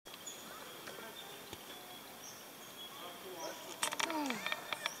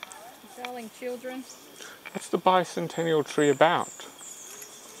smiling children. What's the Bicentennial Tree about?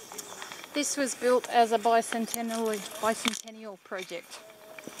 This was built as a bicentennial project.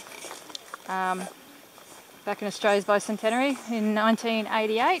 Back in Australia's bicentenary in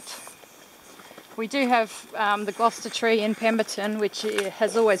 1988. We do have the Gloucester tree in Pemberton, which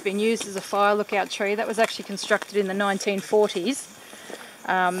has always been used as a fire lookout tree. That was actually constructed in the 1940s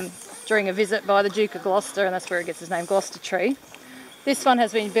during a visit by the Duke of Gloucester, and that's where it gets its name, Gloucester Tree. This one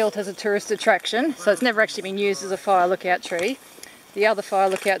has been built as a tourist attraction, so it's never actually been used as a fire lookout tree. The other fire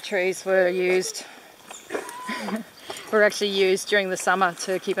lookout trees were actually used during the summer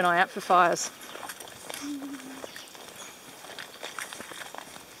to keep an eye out for fires.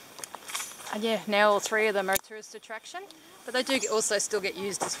 And yeah, now all three of them are a tourist attraction, but they do also still get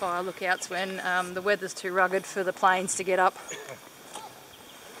used as fire lookouts when the weather's too rugged for the planes to get up.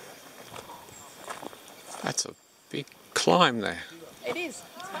 That's a big climb there. It is.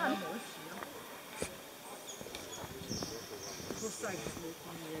 It's fun.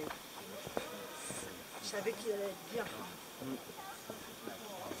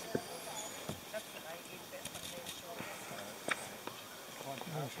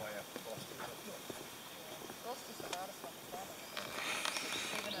 Gloucester's the hardest one to climb.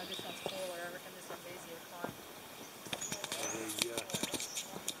 Even though this one's taller, I reckon this one's easier to climb.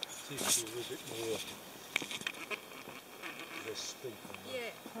 Seems to be a little bit more less steep on that.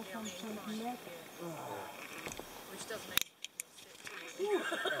 Yeah, on the incline. Yeah. Which does mean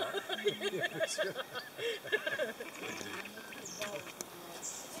you'll sit.